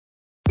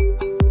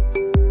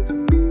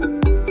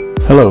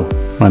Hello,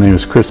 my name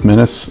is Chris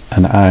Minnis,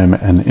 and I'm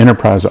an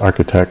enterprise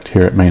architect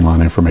here at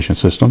Mainline Information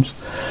Systems.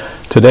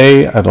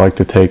 Today, I'd like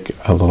to take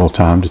a little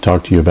time to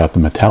talk to you about the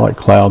Metallic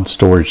Cloud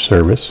Storage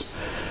Service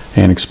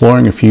and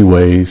exploring a few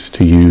ways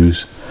to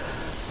use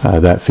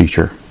that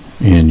feature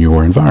in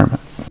your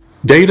environment.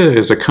 Data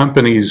is a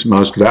company's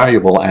most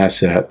valuable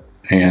asset,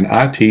 and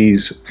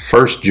IT's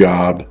first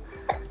job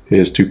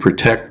is to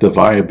protect the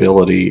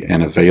viability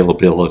and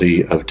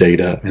availability of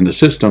data and the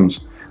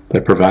systems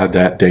that provide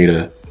that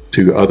data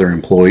to other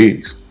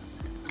employees.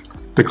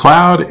 The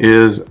cloud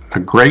is a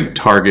great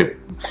target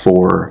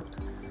for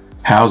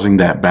housing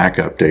that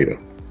backup data.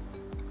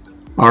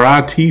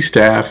 Our IT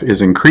staff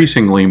is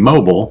increasingly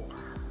mobile,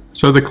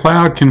 so the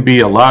cloud can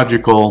be a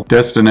logical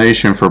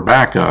destination for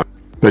backup,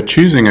 but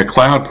choosing a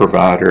cloud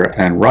provider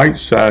and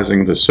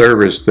right-sizing the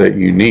service that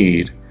you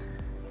need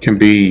can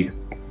be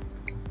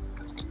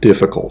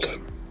difficult.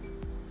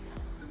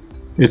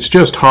 It's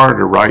just hard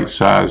to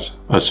right-size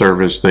a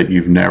service that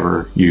you've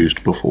never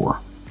used before.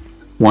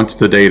 Once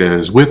the data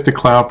is with the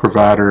cloud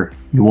provider,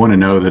 you want to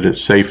know that it's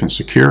safe and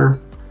secure.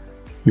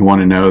 You want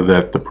to know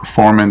that the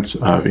performance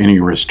of any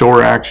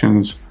restore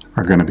actions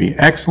are going to be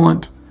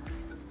excellent.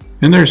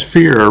 And there's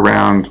fear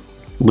around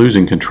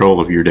losing control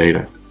of your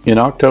data. In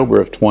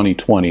October of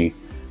 2020,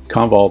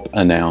 Commvault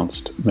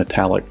announced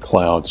Metallic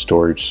Cloud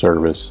Storage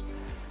Service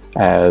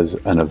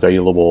as an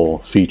available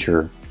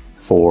feature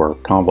for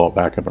Commvault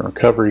Backup and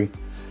Recovery,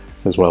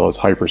 as well as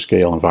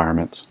HyperScale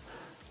environments.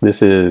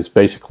 This is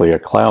basically a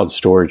cloud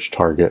storage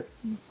target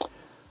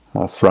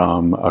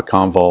from a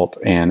Commvault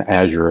and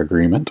Azure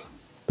agreement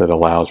that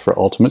allows for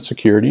ultimate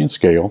security and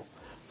scale,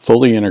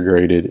 fully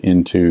integrated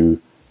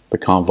into the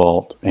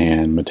Commvault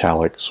and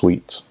Metallic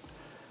suites.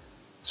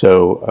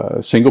 So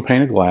single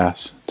pane of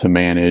glass to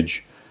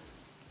manage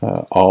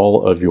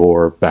all of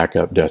your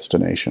backup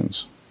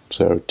destinations.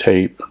 So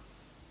tape,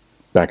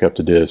 backup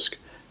to disk,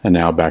 and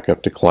now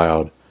backup to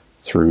cloud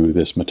through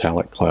this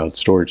Metallic Cloud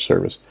Storage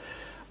Service.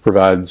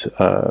 Provides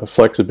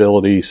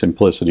flexibility,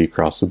 simplicity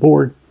across the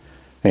board,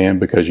 and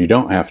because you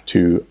don't have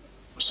to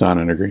sign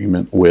an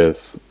agreement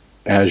with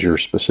Azure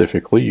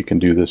specifically, you can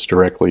do this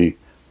directly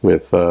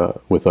with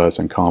us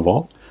and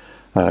Commvault.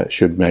 It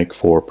should make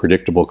for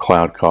predictable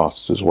cloud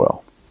costs as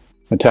well.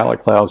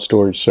 Metallic Cloud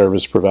Storage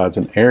Service provides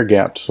an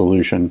air-gapped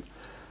solution,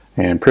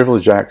 and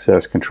privileged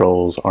access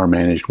controls are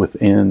managed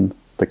within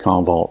the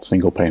Commvault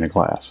single pane of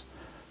glass.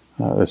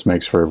 This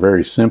makes for a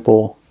very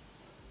simple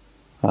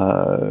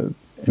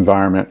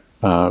environment,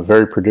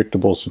 very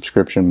predictable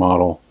subscription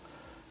model,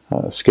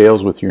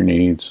 scales with your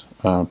needs.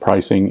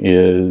 Pricing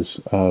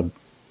is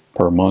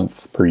per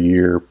month, per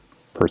year,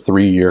 per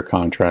 3-year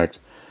contract.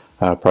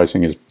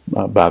 Pricing is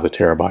by the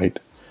terabyte.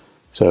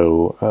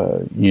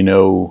 So you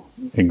know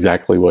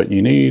exactly what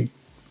you need.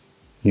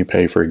 You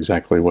pay for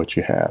exactly what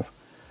you have.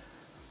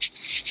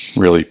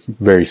 Really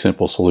very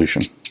simple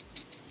solution.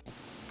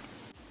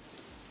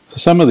 So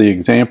some of the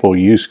example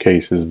use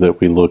cases that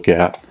we look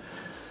at.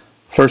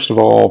 First of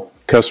all,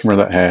 customer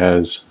that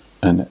has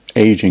an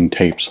aging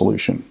tape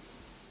solution.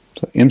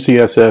 So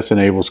MCSS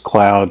enables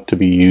cloud to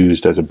be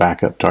used as a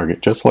backup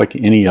target, just like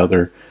any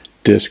other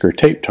disk or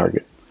tape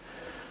target.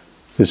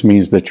 This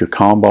means that your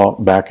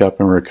Commvault backup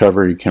and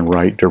recovery can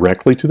write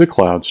directly to the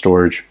cloud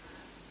storage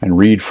and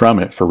read from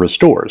it for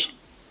restores.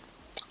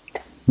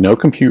 No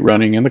compute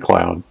running in the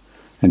cloud,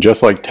 and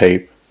just like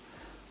tape,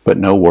 but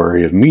no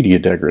worry of media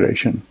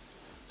degradation.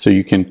 So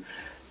you can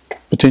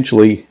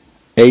potentially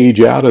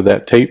age out of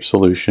that tape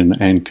solution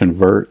and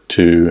convert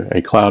to a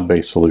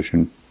cloud-based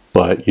solution,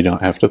 but you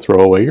don't have to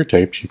throw away your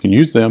tapes. You can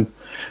use them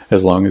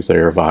as long as they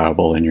are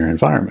viable in your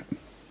environment.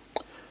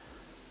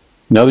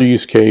 Another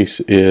use case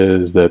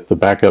is that the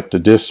backup to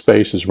disk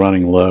space is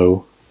running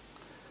low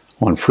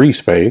on free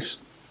space,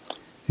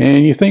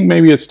 and you think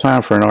maybe it's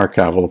time for an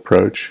archival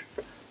approach,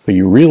 but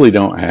you really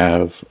don't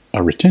have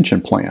a retention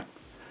plan.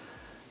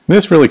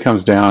 This really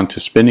comes down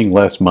to spending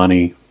less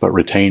money but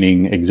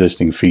retaining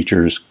existing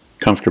features,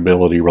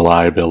 comfortability,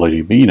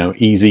 reliability,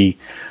 easy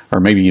or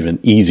maybe even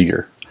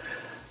easier.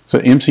 So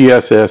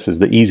MCSS is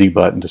the easy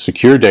button to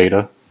secure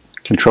data,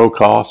 control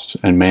costs,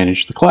 and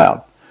manage the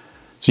cloud.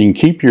 So you can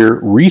keep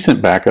your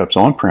recent backups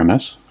on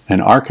premise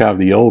and archive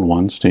the old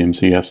ones to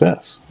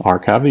MCSS,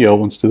 archive the old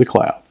ones to the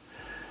cloud,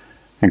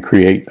 and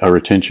create a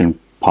retention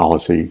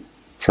policy,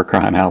 for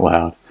crying out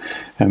loud.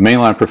 And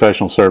Mainline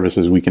Professional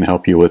Services, we can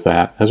help you with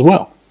that as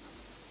well.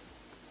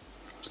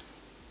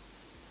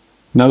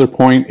 Another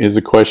point is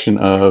the question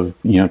of,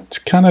 it's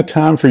kind of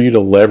time for you to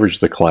leverage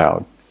the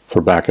cloud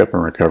for backup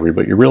and recovery,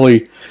 but you're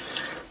really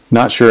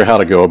not sure how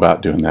to go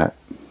about doing that.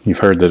 You've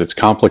heard that it's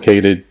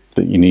complicated,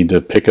 that you need to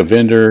pick a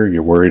vendor,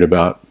 you're worried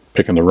about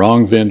picking the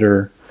wrong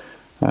vendor,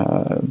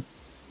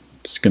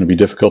 it's going to be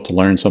difficult to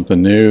learn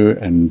something new,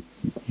 and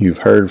you've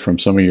heard from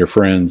some of your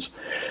friends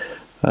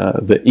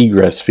that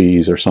egress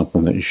fees are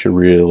something that you should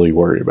really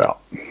worry about.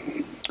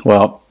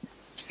 Well,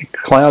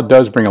 cloud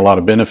does bring a lot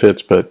of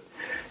benefits, but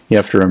you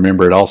have to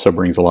remember it also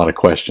brings a lot of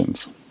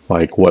questions,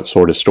 like what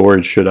sort of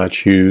storage should I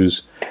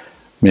choose?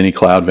 Many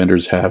cloud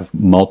vendors have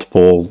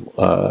multiple,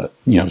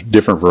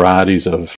 different varieties of